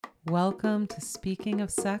Welcome to Speaking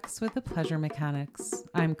of Sex with the Pleasure Mechanics.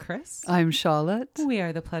 I'm Chris. I'm Charlotte. We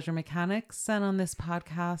are the Pleasure Mechanics, and on this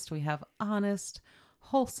podcast, we have honest,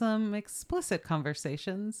 wholesome, explicit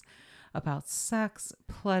conversations about sex,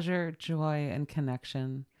 pleasure, joy, and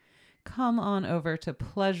connection. Come on over to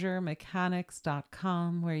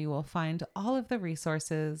pleasuremechanics.com, where you will find all of the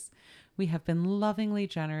resources we have been lovingly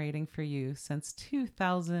generating for you since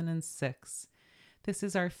 2006. This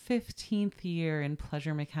is our 15th year in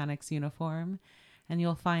Pleasure Mechanics uniform, and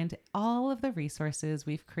you'll find all of the resources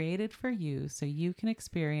we've created for you so you can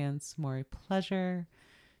experience more pleasure,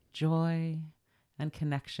 joy, and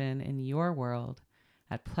connection in your world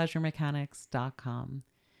at pleasuremechanics.com.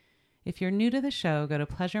 If you're new to the show, go to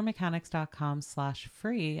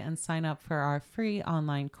pleasuremechanics.com/free and sign up for our free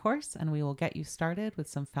online course, and we will get you started with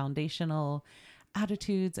some foundational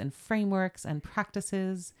attitudes and frameworks and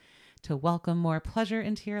practices to welcome more pleasure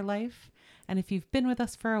into your life. And if you've been with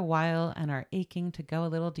us for a while and are aching to go a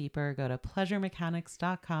little deeper, go to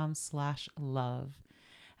pleasuremechanics.com/love,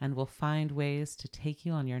 and we'll find ways to take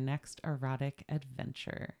you on your next erotic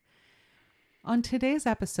adventure. On today's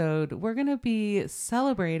episode, we're going to be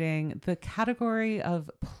celebrating the category of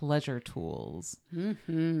pleasure tools.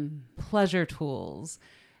 Pleasure tools.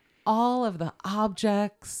 All of the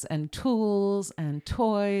objects and tools and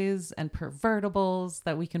toys and pervertibles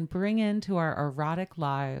that we can bring into our erotic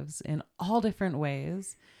lives in all different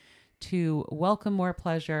ways to welcome more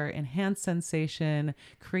pleasure, enhance sensation,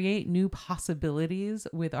 create new possibilities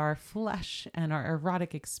with our flesh and our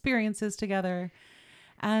erotic experiences together,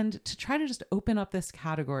 and to try to just open up this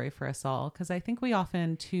category for us all, because I think we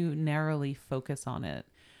often too narrowly focus on it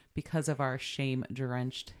because of our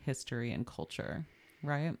shame-drenched history and culture,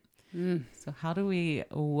 right? So how do we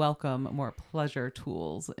welcome more pleasure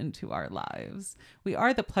tools into our lives? We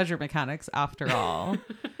are the Pleasure Mechanics after all.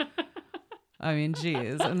 I mean,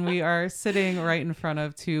 geez. And we are sitting right in front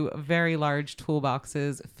of two very large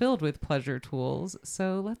toolboxes filled with pleasure tools.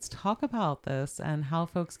 So let's talk about this and how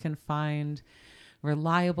folks can find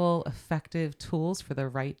reliable, effective tools for the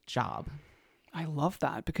right job. I love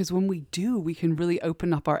that, because when we do, we can really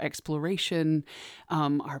open up our exploration,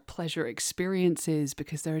 our pleasure experiences,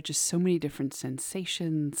 because there are just so many different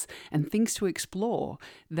sensations and things to explore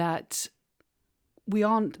that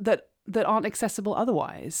aren't accessible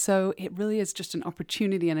otherwise. So it really is just an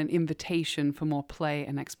opportunity and an invitation for more play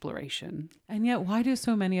and exploration. And yet, why do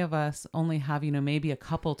so many of us only have, maybe a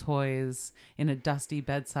couple toys in a dusty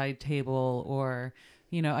bedside table, or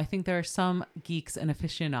I think there are some geeks and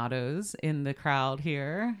aficionados in the crowd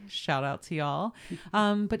here. Shout out to y'all.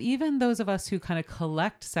 But even those of us who kind of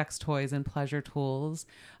collect sex toys and pleasure tools,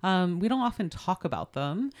 we don't often talk about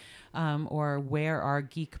them or wear our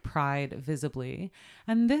geek pride visibly.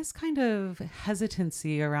 And this kind of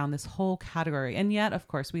hesitancy around this whole category. And yet, of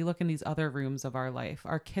course, we look in these other rooms of our life.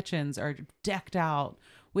 Our kitchens are decked out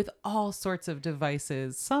with all sorts of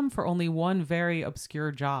devices, some for only one very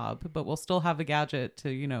obscure job, but we'll still have a gadget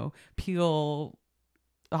to, peel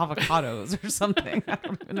avocados or something. I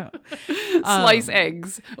don't even know. Slice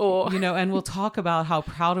eggs or... and we'll talk about how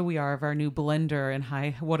proud we are of our new blender and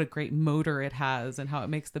what a great motor it has and how it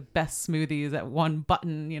makes the best smoothies at one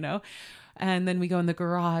button, And then we go in the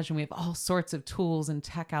garage and we have all sorts of tools and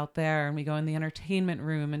tech out there. And we go in the entertainment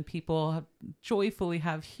room and people joyfully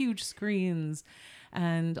have huge screens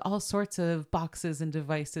and all sorts of boxes and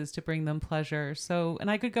devices to bring them pleasure. So, and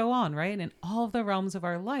I could go on, right? In all of the realms of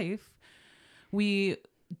our life, we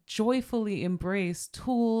joyfully embrace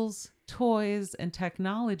tools, toys, and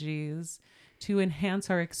technologies to enhance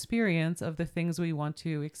our experience of the things we want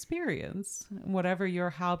to experience, whatever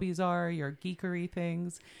your hobbies are, your geekery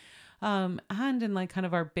things. And in kind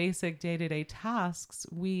of our basic day-to-day tasks,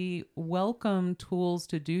 we welcome tools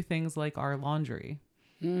to do things like our laundry.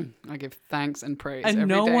 I give thanks and praise and every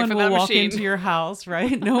no day one for will that walk machine. into your house,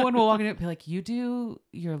 right? No one will walk in and be like, you do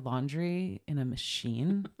your laundry in a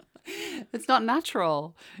machine? It's not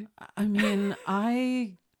natural. I mean,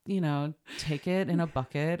 I take it in a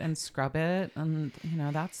bucket and scrub it. And,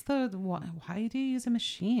 that's why do you use a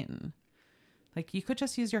machine? Like, you could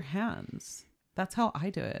just use your hands. That's how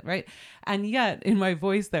I do it, right? And yet, in my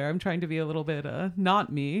voice there, I'm trying to be a little bit not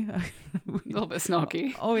me. A little bit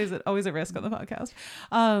snarky. Always a risk on the podcast.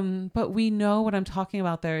 But we know what I'm talking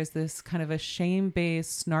about there is this kind of a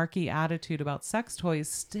shame-based, snarky attitude about sex toys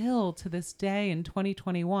still to this day in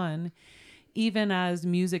 2021, even as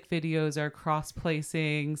music videos are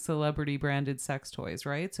cross-placing celebrity-branded sex toys,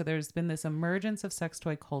 right? So there's been this emergence of sex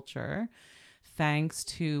toy culture thanks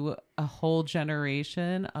to a whole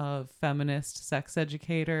generation of feminist sex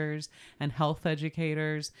educators and health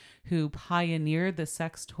educators who pioneered the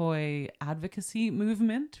sex toy advocacy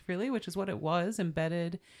movement, really, which is what it was,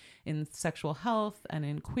 embedded in sexual health and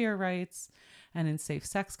in queer rights and in safe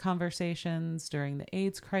sex conversations during the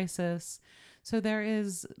AIDS crisis. So there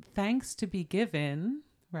is thanks to be given,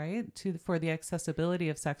 right, for the accessibility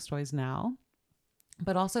of sex toys now,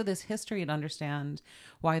 but also this history to understand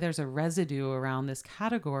why there's a residue around this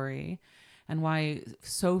category and why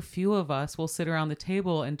so few of us will sit around the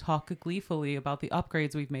table and talk gleefully about the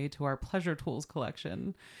upgrades we've made to our pleasure tools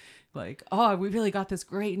collection. Like, oh, we really got this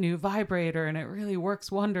great new vibrator and it really works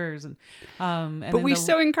wonders. But we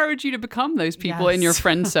so encourage you to become those people in your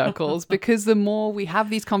friend circles, because the more we have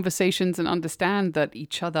these conversations and understand that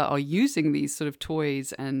each other are using these sort of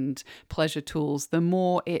toys and pleasure tools, the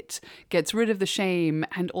more it gets rid of the shame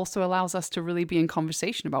and also allows us to really be in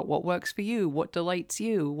conversation about what works for you, what delights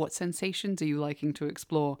you, what sensations are you liking to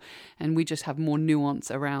explore. And we just have more nuance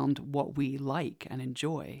around what we like and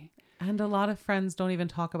enjoy. And a lot of friends don't even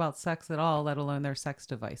talk about sex at all, let alone their sex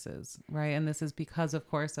devices, right? And this is because, of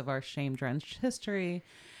course, of our shame-drenched history.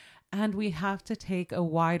 And we have to take a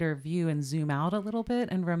wider view and zoom out a little bit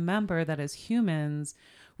and remember that as humans,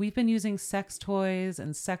 we've been using sex toys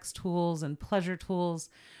and sex tools and pleasure tools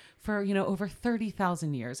for, over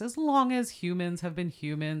 30,000 years, as long as humans have been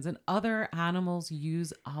humans and other animals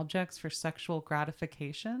use objects for sexual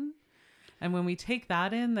gratification. And when we take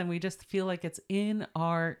that in, then we just feel like it's in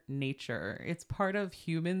our nature. It's part of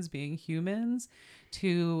humans being humans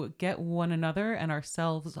to get one another and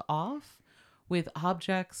ourselves off with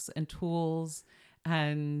objects and tools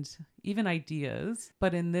and even ideas.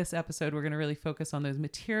 But in this episode, we're going to really focus on those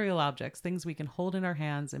material objects, things we can hold in our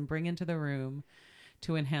hands and bring into the room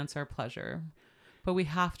to enhance our pleasure. But we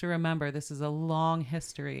have to remember this is a long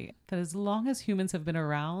history, that as long as humans have been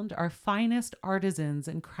around, our finest artisans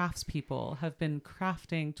and craftspeople have been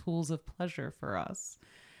crafting tools of pleasure for us.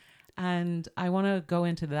 And I want to go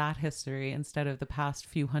into that history instead of the past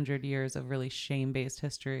few hundred years of really shame-based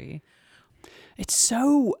history. It's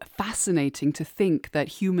so fascinating to think that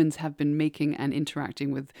humans have been making and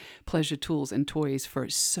interacting with pleasure tools and toys for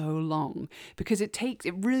so long, because it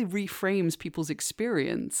really reframes people's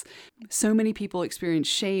experience. So many people experience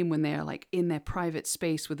shame when they are like in their private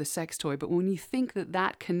space with a sex toy. But when you think that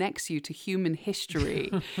that connects you to human history,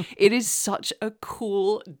 it is such a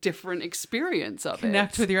cool, different experience of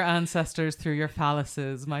Connect with your ancestors through your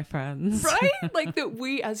phalluses, my friends. Right? Like that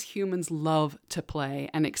we as humans love to play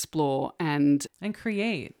and explore and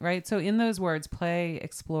create, right? So in those words, play,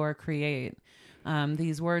 explore, create,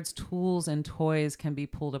 these words, tools and toys, can be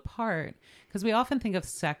pulled apart because we often think of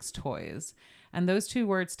sex toys. And those two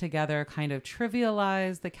words together kind of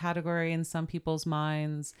trivialize the category in some people's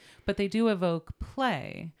minds, but they do evoke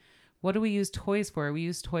play. What do we use toys for? We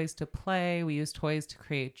use toys to play. We use toys to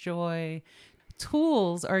create joy.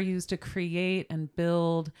 Tools are used to create and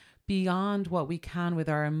build beyond what we can with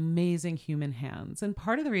our amazing human hands. And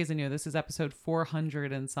part of the reason, this is episode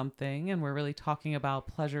 400 and something, and we're really talking about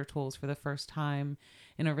pleasure tools for the first time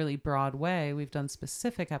in a really broad way. We've done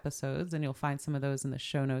specific episodes, and you'll find some of those in the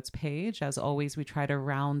show notes page. As always, we try to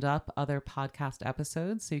round up other podcast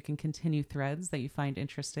episodes so you can continue threads that you find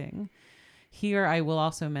interesting. Here, I will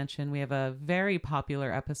also mention we have a very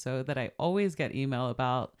popular episode that I always get email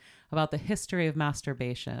about the history of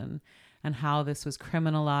masturbation and how this was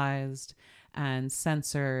criminalized and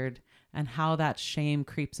censored and how that shame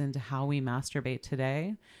creeps into how we masturbate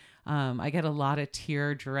today. I get a lot of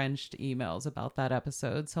tear-drenched emails about that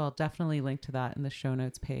episode, so I'll definitely link to that in the show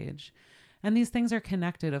notes page. And these things are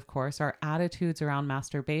connected, of course, our attitudes around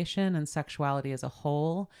masturbation and sexuality as a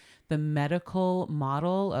whole, the medical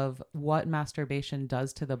model of what masturbation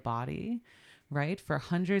does to the body, right? For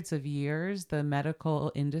hundreds of years, the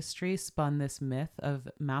medical industry spun this myth of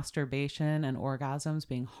masturbation and orgasms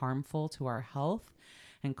being harmful to our health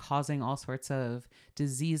and causing all sorts of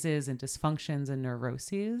diseases and dysfunctions and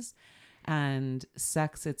neuroses. And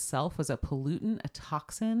sex itself was a pollutant, a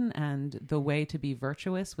toxin, and the way to be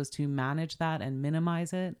virtuous was to manage that and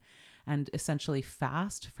minimize it and essentially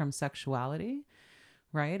fast from sexuality.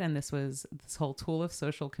 Right. And this whole tool of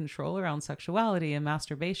social control around sexuality, and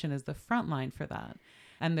masturbation is the front line for that.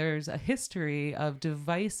 And there's a history of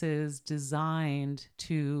devices designed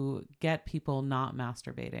to get people not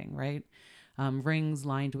masturbating, right? Rings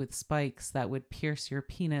lined with spikes that would pierce your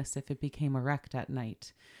penis if it became erect at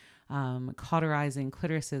night. Cauterizing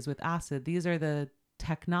clitorises with acid. These are the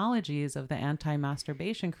technologies of the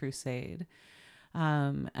anti-masturbation crusade.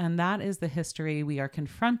 And that is the history we are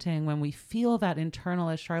confronting when we feel that internal,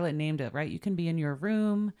 as Charlotte named it, right? You can be in your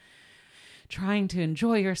room trying to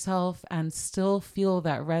enjoy yourself and still feel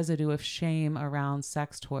that residue of shame around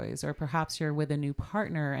sex toys. Or perhaps you're with a new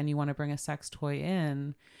partner and you want to bring a sex toy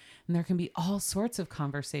in, and there can be all sorts of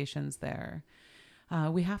conversations there.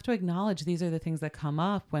 We have to acknowledge these are the things that come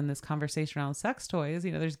up when this conversation around sex toys,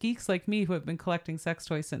 there's geeks like me who have been collecting sex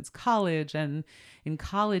toys since college. And in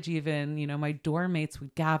college, even, my dorm mates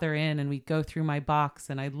would gather in and we'd go through my box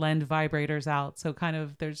and I'd lend vibrators out. So kind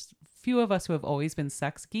of there's few of us who have always been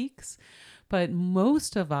sex geeks, but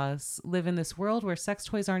most of us live in this world where sex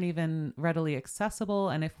toys aren't even readily accessible.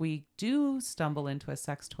 And if we do stumble into a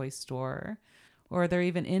sex toy store, or they're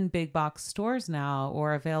even in big box stores now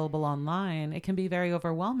or available online, it can be very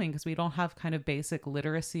overwhelming because we don't have kind of basic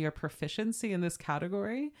literacy or proficiency in this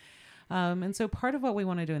category. And so part of what we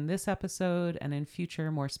want to do in this episode and in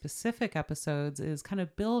future more specific episodes is kind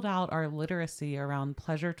of build out our literacy around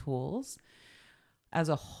pleasure tools as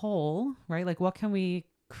a whole, right? Like what can we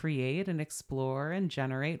create and explore and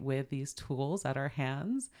generate with these tools at our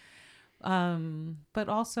hands? But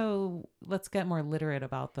also let's get more literate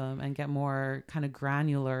about them and get more kind of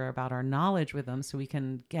granular about our knowledge with them so we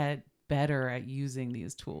can get better at using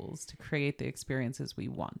these tools to create the experiences we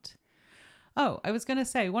want. Oh, I was going to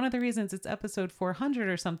say, one of the reasons it's episode 400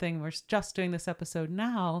 or something, we're just doing this episode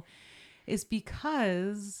now, is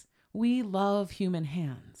because we love human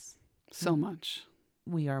hands. So much.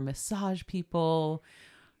 We are massage people.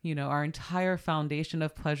 Our entire foundation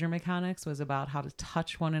of pleasure mechanics was about how to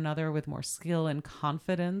touch one another with more skill and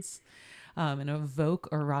confidence, and evoke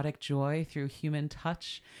erotic joy through human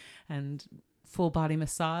touch and full body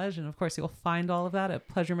massage. And of course, you'll find all of that at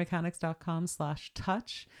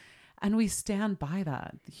pleasuremechanics.com/touch. And we stand by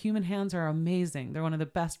that. Human hands are amazing. They're one of the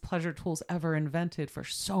best pleasure tools ever invented for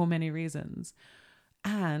so many reasons.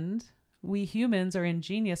 And we humans are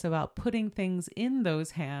ingenious about putting things in those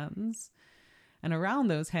hands and around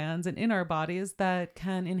those hands and in our bodies that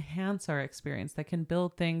can enhance our experience, that can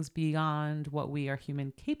build things beyond what we are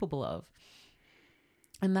human capable of.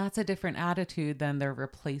 And that's a different attitude than they're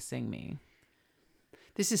replacing me.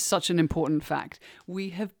 This is such an important fact. We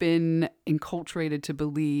have been enculturated to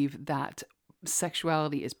believe that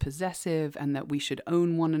sexuality is possessive and that we should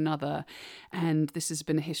own one another. And this has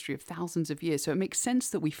been a history of thousands of years. So it makes sense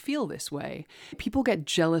that we feel this way. People get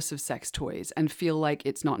jealous of sex toys and feel like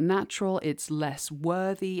it's not natural, it's less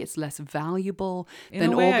worthy, it's less valuable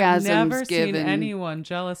than orgasms I've never given. seen anyone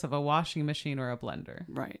jealous of a washing machine or a blender.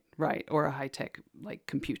 Right. Or a high-tech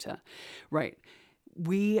computer. Right.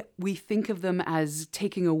 We think of them as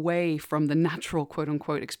taking away from the natural, quote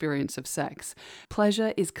unquote, experience of sex.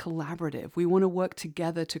 Pleasure is collaborative. We want to work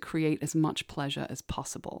together to create as much pleasure as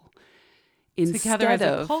possible. Together as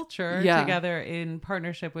a culture, together in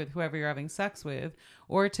partnership with whoever you're having sex with,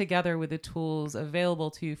 or together with the tools available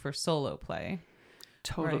to you for solo play.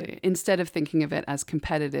 Totally. Right. Instead of thinking of it as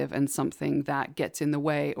competitive and something that gets in the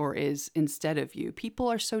way or is instead of you. People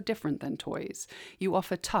are so different than toys. You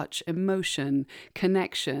offer touch, emotion,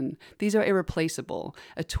 connection. These are irreplaceable.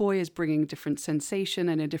 A toy is bringing different sensation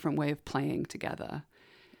and a different way of playing together.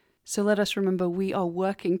 So let us remember we are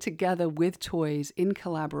working together with toys in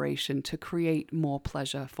collaboration to create more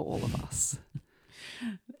pleasure for all of us.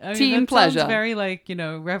 Team pleasure. Sounds very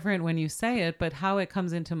reverent when you say it, but how it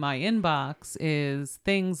comes into my inbox is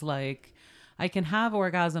things like I can have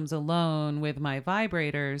orgasms alone with my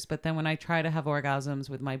vibrators, but then when I try to have orgasms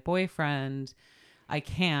with my boyfriend, I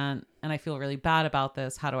can't, and I feel really bad about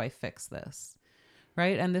this. How do I fix this?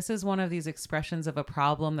 Right? And this is one of these expressions of a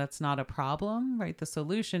problem that's not a problem, right? The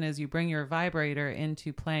solution is you bring your vibrator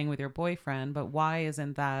into playing with your boyfriend, but why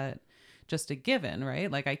isn't that just a given, right?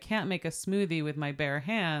 Like I can't make a smoothie with my bare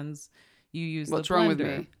hands. You use What's the blender. wrong with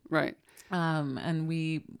me? Right. And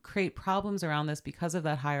we create problems around this because of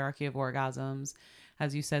that hierarchy of orgasms.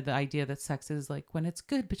 As you said, the idea that sex is like when it's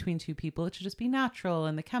good between two people, it should just be natural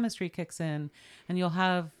and the chemistry kicks in and you'll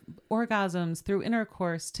have orgasms through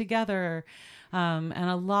intercourse together. And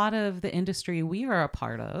a lot of the industry we are a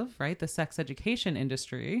part of, right? The sex education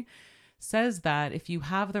industry says that if you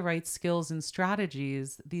have the right skills and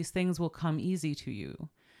strategies, these things will come easy to you.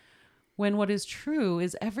 When what is true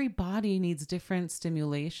is every body needs different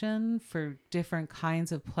stimulation for different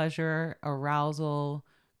kinds of pleasure, arousal,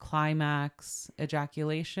 climax,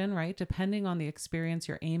 ejaculation, right? Depending on the experience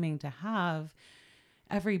you're aiming to have,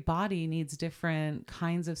 every body needs different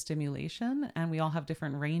kinds of stimulation, and we all have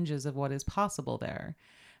different ranges of what is possible there.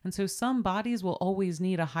 And so some bodies will always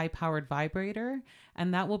need a high-powered vibrator,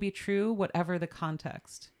 and that will be true whatever the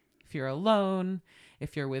context. If you're alone,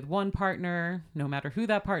 if you're with one partner, no matter who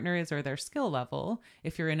that partner is or their skill level,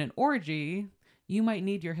 if you're in an orgy, you might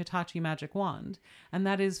need your Hitachi magic wand, and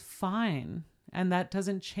that is fine. And that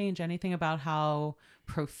doesn't change anything about how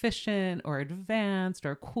proficient or advanced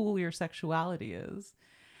or cool your sexuality is.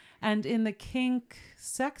 And in the kink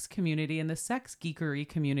sex community, in the sex geekery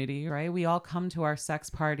community, right, we all come to our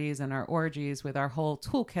sex parties and our orgies with our whole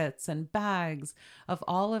toolkits and bags of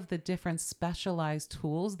all of the different specialized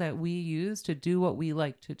tools that we use to do what we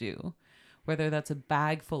like to do. Whether that's a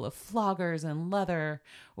bag full of floggers and leather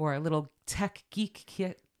or a little tech geek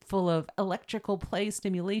kit full of electrical play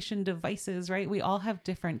stimulation devices, right? We all have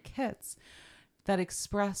different kits that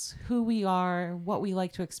express who we are, what we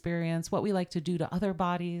like to experience, what we like to do to other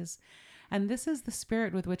bodies. And this is the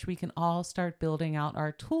spirit with which we can all start building out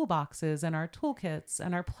our toolboxes and our toolkits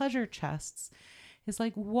and our pleasure chests. Is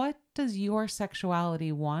like, what does your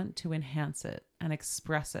sexuality want to enhance it and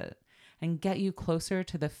express it and get you closer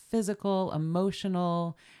to the physical,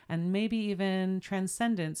 emotional, and maybe even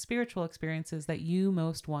transcendent spiritual experiences that you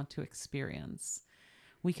most want to experience?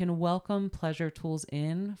 We can welcome pleasure tools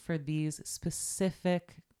in for these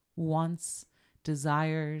specific wants,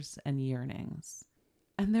 desires, and yearnings.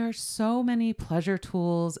 And there are so many pleasure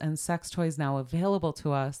tools and sex toys now available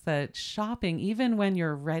to us that shopping, even when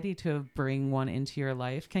you're ready to bring one into your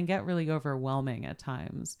life, can get really overwhelming at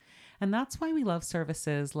times. And that's why we love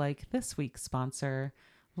services like this week's sponsor,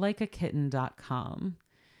 likeakitten.com.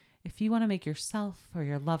 If you want to make yourself or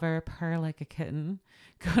your lover purr like a kitten,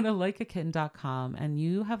 go to likeakitten.com and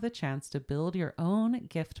you have the chance to build your own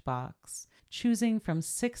gift box, choosing from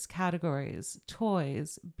 6 categories: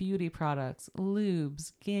 toys, beauty products,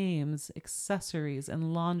 lubes, games, accessories,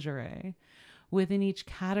 and lingerie. Within each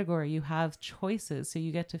category, you have choices, so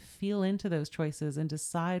you get to feel into those choices and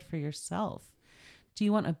decide for yourself. Do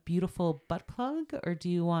you want a beautiful butt plug or do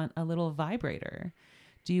you want a little vibrator?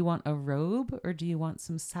 Do you want a robe or do you want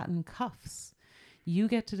some satin cuffs? You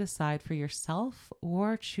get to decide for yourself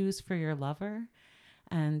or choose for your lover.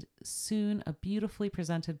 And soon a beautifully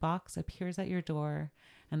presented box appears at your door,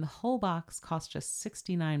 and the whole box costs just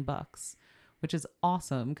 $69, which is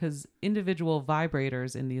awesome because individual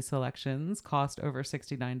vibrators in these selections cost over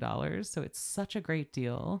 $69. So it's such a great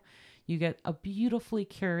deal. You get a beautifully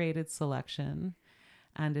curated selection,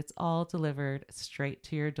 and it's all delivered straight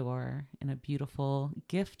to your door in a beautiful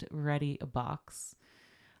gift-ready box.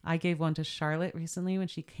 I gave one to Charlotte recently when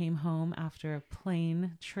she came home after a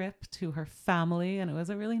plane trip to her family, and it was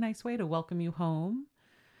a really nice way to welcome you home.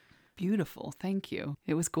 Beautiful. Thank you.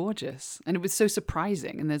 It was gorgeous. And it was so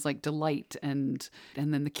surprising. And there's like delight and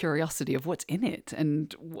then the curiosity of what's in it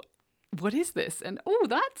and what is this? And oh,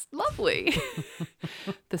 that's lovely.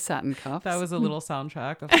 The satin cuffs. That was a little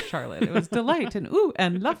soundtrack of Charlotte. It was delight and ooh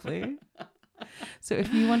and lovely. So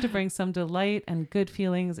if you want to bring some delight and good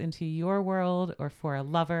feelings into your world or for a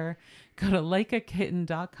lover, go to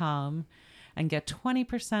likeakitten.com and get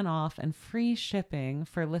 20% off and free shipping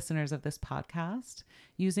for listeners of this podcast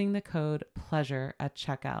using the code PLEASURE at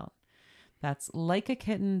checkout. That's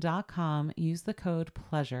likeakitten.com. Use the code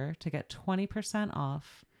PLEASURE to get 20%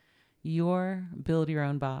 off your build your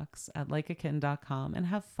own box at likeakitten.com and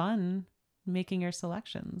have fun making your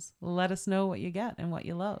selections. Let us know what you get and what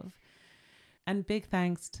you love. And big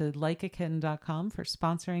thanks to likeakitten.com for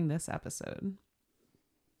sponsoring this episode.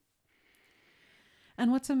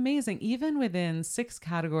 And what's amazing, even within 6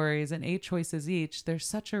 categories and 8 choices each, there's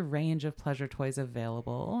such a range of pleasure toys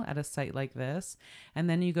available at a site like this. And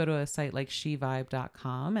then you go to a site like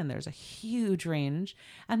shevibe.com and there's a huge range.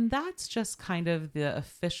 And that's just kind of the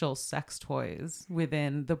official sex toys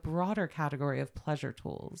within the broader category of pleasure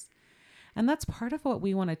tools. And that's part of what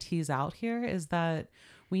we want to tease out here is that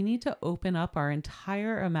we need to open up our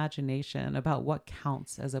entire imagination about what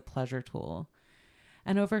counts as a pleasure tool.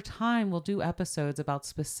 And over time, we'll do episodes about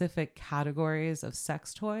specific categories of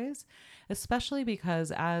sex toys, especially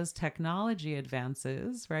because as technology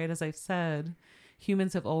advances, right, as I've said,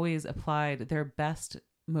 humans have always applied their best,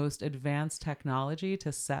 most advanced technology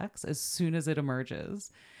to sex as soon as it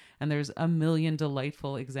emerges. And there's a million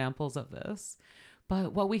delightful examples of this.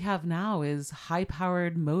 But what we have now is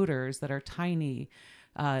high-powered motors that are tiny,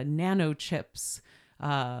 nanochips,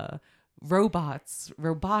 robots,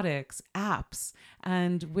 robotics, apps.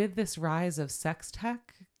 And with this rise of sex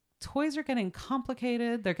tech, toys are getting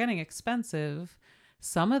complicated. They're getting expensive.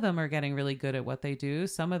 Some of them are getting really good at what they do.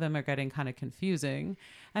 Some of them are getting kind of confusing.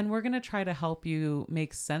 And we're going to try to help you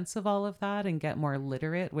make sense of all of that and get more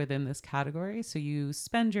literate within this category so you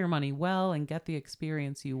spend your money well and get the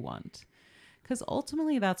experience you want. Because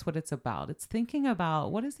ultimately, that's what it's about. It's thinking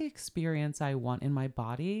about what is the experience I want in my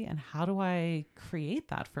body and how do I create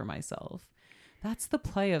that for myself? That's the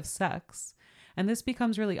play of sex. And this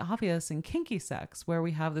becomes really obvious in kinky sex, where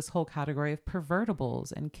we have this whole category of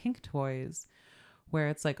pervertibles and kink toys, where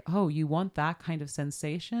it's like, oh, you want that kind of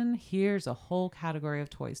sensation? Here's a whole category of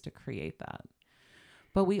toys to create that.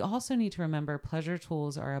 But we also need to remember pleasure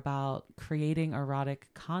tools are about creating erotic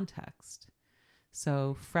context.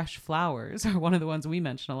 So fresh flowers are one of the ones we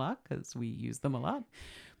mention a lot because we use them a lot.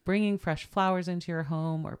 Bringing fresh flowers into your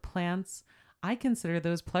home or plants, I consider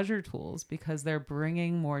those pleasure tools because they're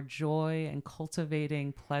bringing more joy and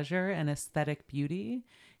cultivating pleasure and aesthetic beauty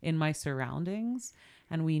in my surroundings.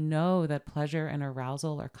 And we know that pleasure and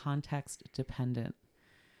arousal are context dependent.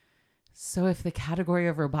 So if the category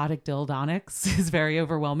of robotic dildonics is very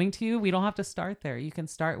overwhelming to you, we don't have to start there. You can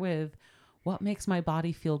start with, what makes my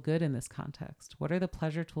body feel good in this context? What are the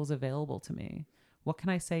pleasure tools available to me? What can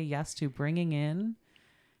I say yes to bringing in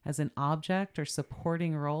as an object or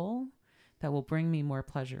supporting role that will bring me more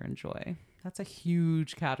pleasure and joy? That's a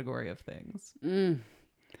huge category of things.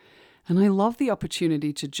 And I love the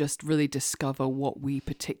opportunity to just really discover what we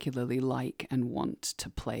particularly like and want to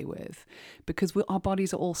play with, because our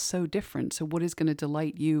bodies are all so different. So what is going to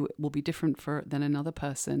delight you will be different than another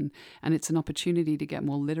person. And it's an opportunity to get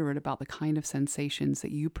more literate about the kind of sensations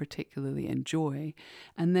that you particularly enjoy,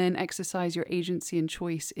 and then exercise your agency and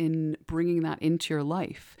choice in bringing that into your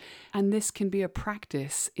life. And this can be a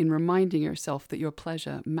practice in reminding yourself that your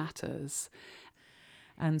pleasure matters.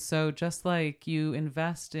 And so just like you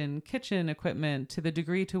invest in kitchen equipment to the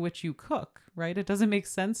degree to which you cook, right? It doesn't make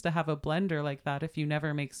sense to have a blender like that if you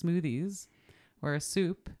never make smoothies or a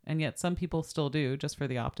soup. And yet some people still do, just for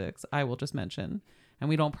the optics, I will just mention. And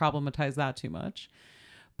we don't problematize that too much.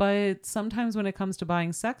 But sometimes when it comes to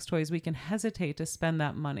buying sex toys, we can hesitate to spend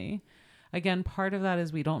that money. Again, part of that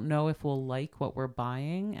is we don't know if we'll like what we're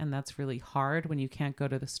buying. And that's really hard when you can't go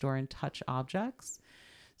to the store and touch objects.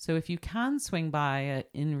 So if you can swing by an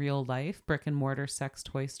in real life brick and mortar sex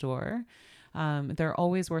toy store, they're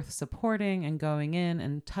always worth supporting and going in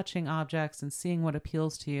and touching objects and seeing what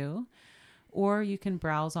appeals to you. Or you can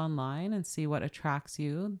browse online and see what attracts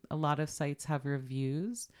you. A lot of sites have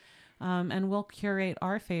reviews. And we'll curate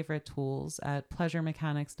our favorite tools at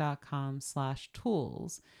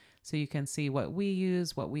pleasuremechanics.com/tools. So you can see what we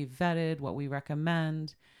use, what we've vetted, what we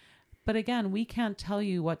recommend. But again, we can't tell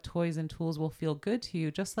you what toys and tools will feel good to you,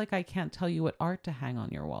 just like I can't tell you what art to hang on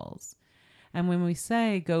your walls. And when we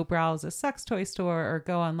say go browse a sex toy store or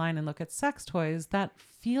go online and look at sex toys, that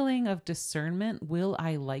feeling of discernment, will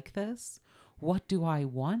I like this? What do I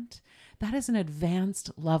want? That is an advanced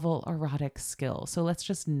level erotic skill. So let's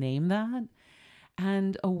just name that.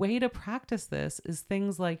 And a way to practice this is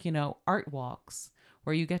things like, art walks,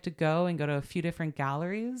 where you get to go to a few different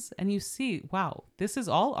galleries and you see, wow, this is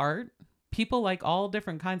all art. People like all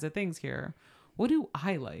different kinds of things here. What do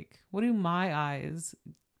I like? What do my eyes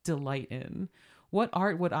delight in? What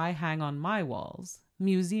art would I hang on my walls?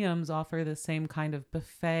 Museums offer the same kind of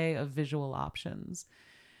buffet of visual options.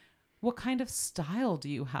 What kind of style do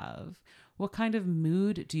you have? What kind of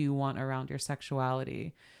mood do you want around your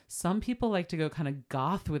sexuality? Some people like to go kind of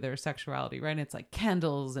goth with their sexuality, right? And it's like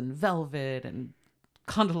candles and velvet and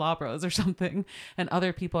candelabras or something. And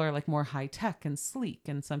other people are like more high tech and sleek.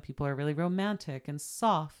 And some people are really romantic and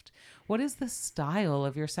soft. What is the style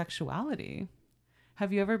of your sexuality?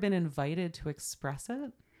 Have you ever been invited to express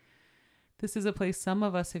it? This is a place some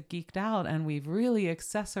of us have geeked out, and we've really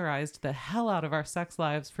accessorized the hell out of our sex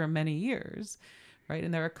lives for many years, right?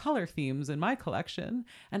 And there are color themes in my collection,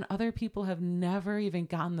 and other people have never even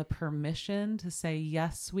gotten the permission to say,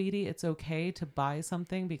 yes, sweetie, it's okay to buy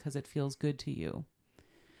something because it feels good to you.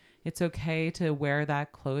 It's okay to wear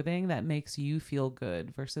that clothing that makes you feel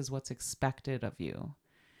good versus what's expected of you.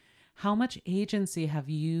 How much agency have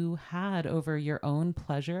you had over your own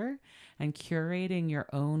pleasure and curating your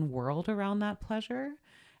own world around that pleasure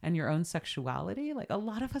and your own sexuality? Like, a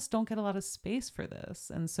lot of us don't get a lot of space for this.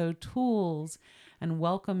 And so tools and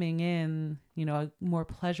welcoming in, a more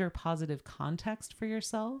pleasure positive context for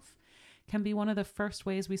yourself can be one of the first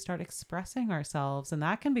ways we start expressing ourselves. And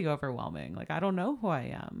that can be overwhelming. Like, I don't know who I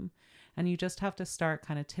am. And you just have to start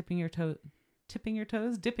kind of dipping your toes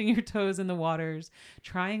in the waters,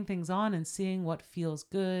 trying things on and seeing what feels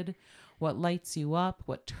good, what lights you up,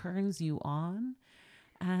 what turns you on,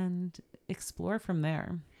 and explore from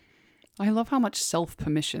there. I love how much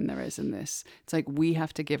self-permission there is in this. It's like we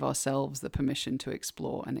have to give ourselves the permission to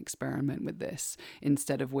explore and experiment with this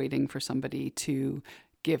instead of waiting for somebody to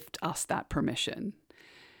give us that permission.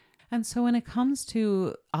 And so when it comes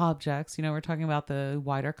to objects, we're talking about the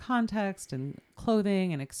wider context and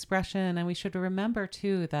clothing and expression. And we should remember,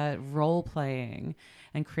 too, that role playing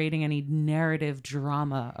and creating any narrative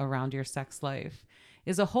drama around your sex life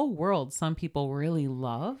is a whole world some people really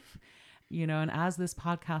love. And as this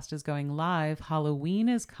podcast is going live, Halloween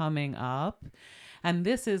is coming up. And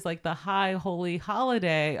this is like the high holy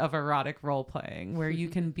holiday of erotic role playing, where you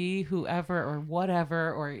can be whoever or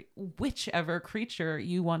whatever or whichever creature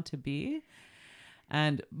you want to be.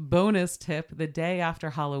 And bonus tip, the day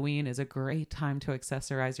after Halloween is a great time to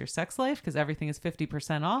accessorize your sex life because everything is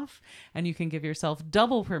 50% off. And you can give yourself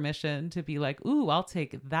double permission to be like, ooh, I'll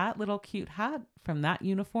take that little cute hat from that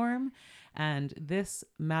uniform and this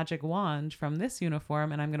magic wand from this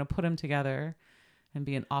uniform, and I'm going to put them together and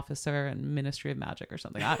be an officer in Ministry of Magic or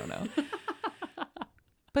something. I don't know.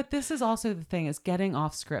 But this is also the thing, is getting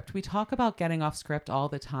off script. We talk about getting off script all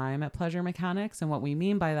the time at Pleasure Mechanics. And what we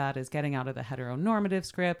mean by that is getting out of the heteronormative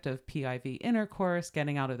script of PIV intercourse,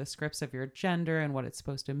 getting out of the scripts of your gender and what it's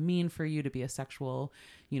supposed to mean for you to be a sexual,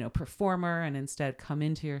 performer, and instead come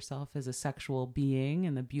into yourself as a sexual being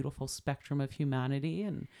in the beautiful spectrum of humanity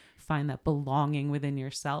and find that belonging within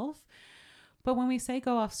yourself. But when we say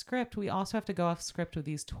go off script, we also have to go off script with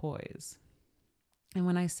these toys. And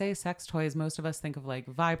when I say sex toys, most of us think of like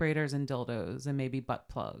vibrators and dildos and maybe butt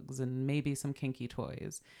plugs and maybe some kinky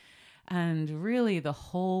toys. And really the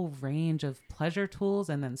whole range of pleasure tools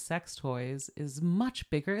and then sex toys is much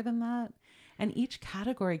bigger than that. And each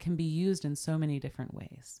category can be used in so many different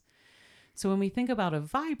ways. So when we think about a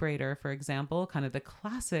vibrator, for example, kind of the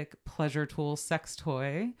classic pleasure tool sex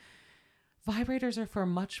toy, vibrators are for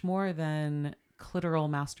much more than clitoral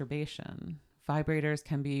masturbation. Vibrators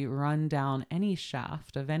can be run down any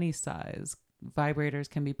shaft of any size. Vibrators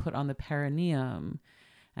can be put on the perineum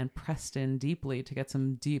and pressed in deeply to get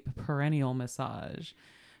some deep perineal massage.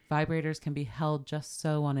 Vibrators can be held just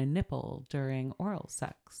so on a nipple during oral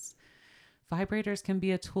sex. Vibrators can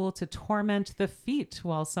be a tool to torment the feet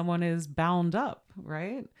while someone is bound up,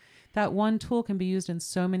 right? That one tool can be used in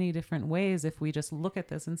so many different ways if we just look at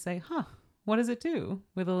this and say, what does it do?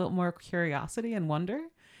 With a little more curiosity and wonder.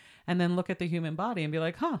 And then look at the human body and be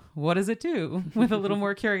like, what does it do? With a little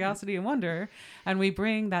more curiosity and wonder. And we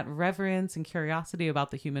bring that reverence and curiosity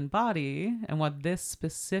about the human body and what this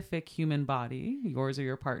specific human body, yours or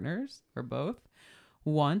your partner's or both,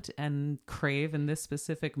 want and crave in this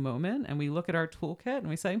specific moment. And we look at our toolkit and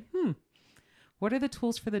we say, what are the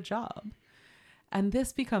tools for the job? And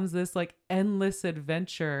this becomes this like endless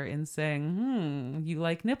adventure in saying, you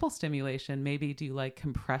like nipple stimulation. Maybe do you like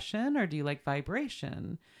compression or do you like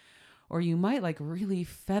vibration? Or you might like really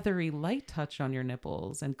feathery light touch on your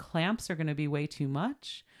nipples, and clamps are going to be way too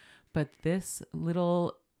much. But this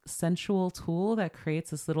little sensual tool that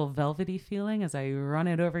creates this little velvety feeling as I run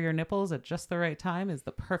it over your nipples at just the right time is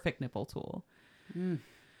the perfect nipple tool.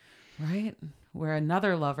 Right? Where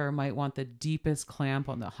another lover might want the deepest clamp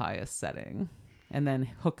on the highest setting and then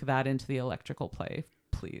hook that into the electrical play,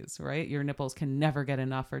 please, right? Your nipples can never get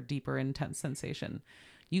enough or deeper intense sensation.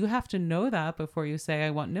 You have to know that before you say, I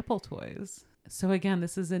want nipple toys. So again,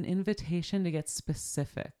 this is an invitation to get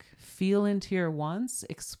specific. Feel into your wants,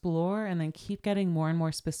 explore, and then keep getting more and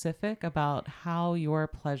more specific about how your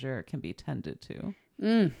pleasure can be tended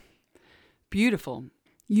to. Beautiful.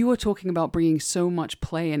 You were talking about bringing so much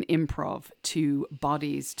play and improv to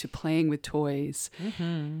bodies, to playing with toys,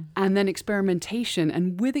 and then experimentation.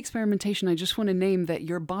 And with experimentation, I just want to name that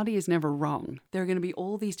your body is never wrong. There are going to be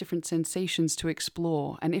all these different sensations to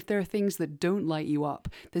explore. And if there are things that don't light you up,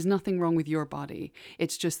 there's nothing wrong with your body.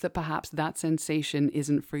 It's just that perhaps that sensation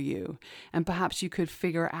isn't for you. And perhaps you could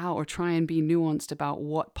figure out or try and be nuanced about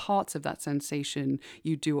what parts of that sensation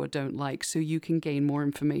you do or don't like, so you can gain more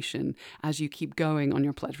information as you keep going on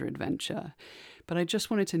your pleasure adventure. But I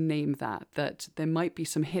just wanted to name that there might be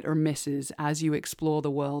some hit or misses as you explore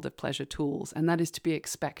the world of pleasure tools, and that is to be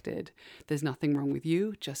expected. There's nothing wrong with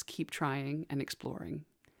you. Just keep trying and exploring.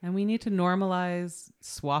 And we need to normalize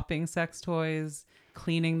swapping sex toys,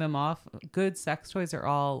 cleaning them off. Good sex toys are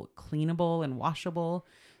all cleanable and washable,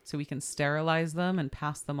 so we can sterilize them and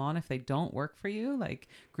pass them on if they don't work for you. Like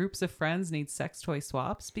groups of friends need sex toy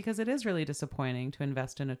swaps because it is really disappointing to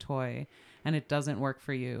invest in a toy and it doesn't work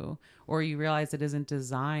for you, or you realize it isn't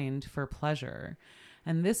designed for pleasure.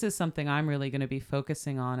 And this is something I'm really going to be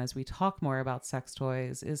focusing on as we talk more about sex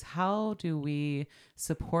toys, is how do we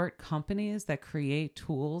support companies that create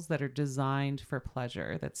tools that are designed for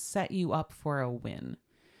pleasure, that set you up for a win?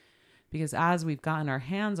 Because as we've gotten our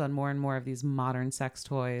hands on more and more of these modern sex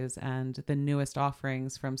toys and the newest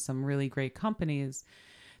offerings from some really great companies,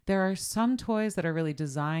 there are some toys that are really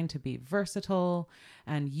designed to be versatile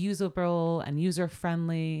and usable and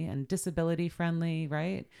user-friendly and disability-friendly,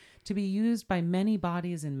 right? To be used by many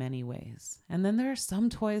bodies in many ways. And then there are some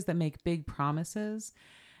toys that make big promises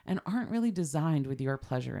and aren't really designed with your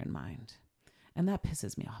pleasure in mind. And that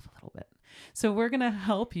pisses me off a little bit. So we're going to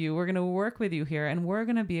help you. We're going to work with you here. And we're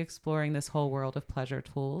going to be exploring this whole world of pleasure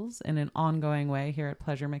tools in an ongoing way here at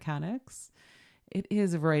Pleasure Mechanics. It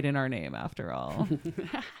is right in our name, after all.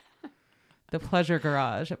 The Pleasure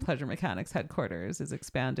Garage at Pleasure Mechanics headquarters is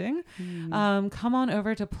expanding. Come on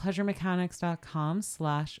over to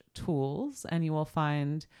pleasuremechanics.com/tools and you will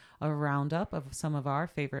find a roundup of some of our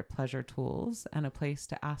favorite pleasure tools and a place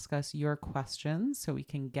to ask us your questions so we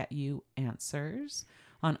can get you answers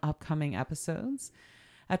on upcoming episodes.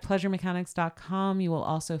 At pleasuremechanics.com, you will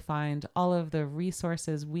also find all of the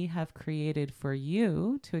resources we have created for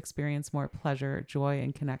you to experience more pleasure, joy,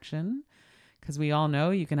 and connection. Because we all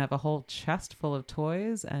know you can have a whole chest full of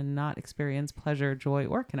toys and not experience pleasure, joy,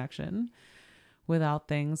 or connection without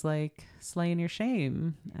things like slaying your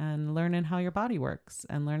shame and learning how your body works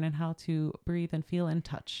and learning how to breathe and feel and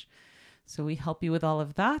touch. So we help you with all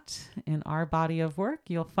of that in our body of work.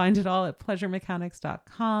 You'll find it all at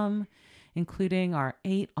pleasuremechanics.com, including our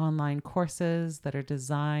 8 online courses that are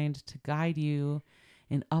designed to guide you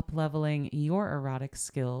in up-leveling your erotic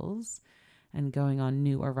skills and going on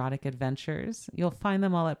new erotic adventures. You'll find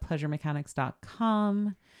them all at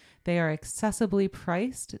pleasuremechanics.com. They are accessibly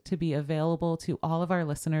priced to be available to all of our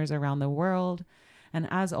listeners around the world. And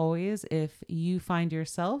as always, if you find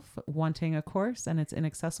yourself wanting a course and it's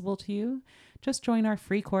inaccessible to you, just join our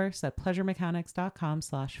free course at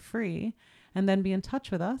pleasuremechanics.com/free and then be in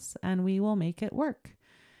touch with us and we will make it work.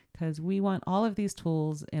 Because we want all of these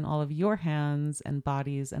tools in all of your hands and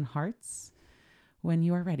bodies and hearts when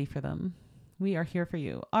you are ready for them. We are here for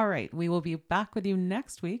you. All right. We will be back with you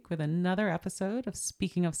next week with another episode of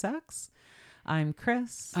Speaking of Sex. I'm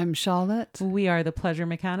Chris. I'm Charlotte. We are the Pleasure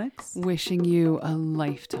Mechanics. Wishing you a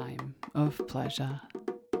lifetime of pleasure.